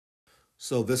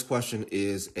So this question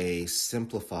is a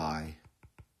simplify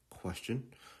question,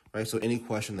 right? So any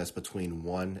question that's between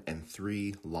 1 and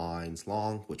 3 lines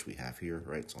long, which we have here,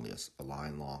 right? It's only a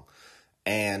line long,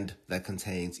 and that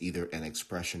contains either an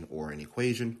expression or an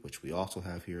equation, which we also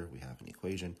have here. We have an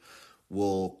equation,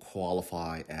 will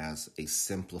qualify as a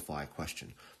simplify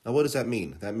question. Now, what does that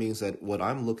mean? That means that what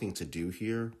I'm looking to do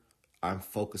here, I'm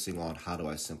focusing on how do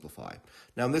I simplify.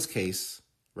 Now, in this case,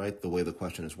 right, the way the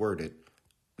question is worded,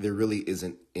 there really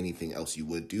isn't anything else you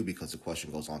would do because the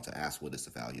question goes on to ask what is the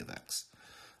value of x.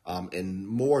 In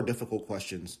more difficult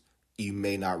questions, you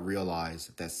may not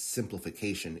realize that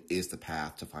simplification is the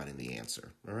path to finding the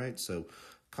answer. All right, so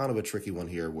kind of a tricky one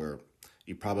here where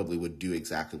you probably would do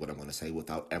exactly what I'm going to say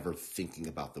without ever thinking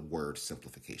about the word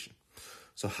simplification.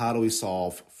 So how do we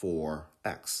solve for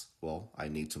x? Well, I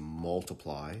need to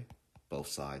multiply both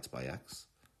sides by x.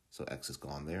 So x is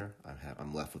gone there.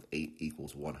 I'm left with 8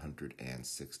 equals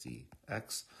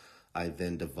 160x. I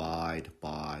then divide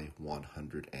by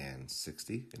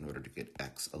 160 in order to get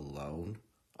x alone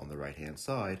on the right-hand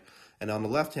side. And on the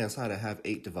left-hand side, I have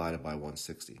 8 divided by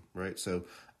 160, right? So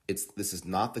this is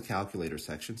not the calculator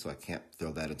section, so I can't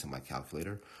throw that into my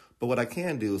calculator. But what I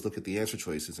can do is look at the answer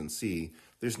choices and see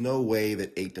there's no way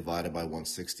that 8 divided by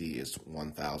 160 is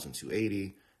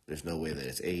 1,280. There's no way that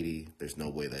it's 80. There's no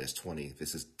way that it's 20.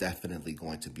 This is definitely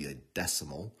going to be a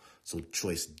decimal. So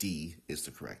choice D is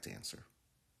the correct answer.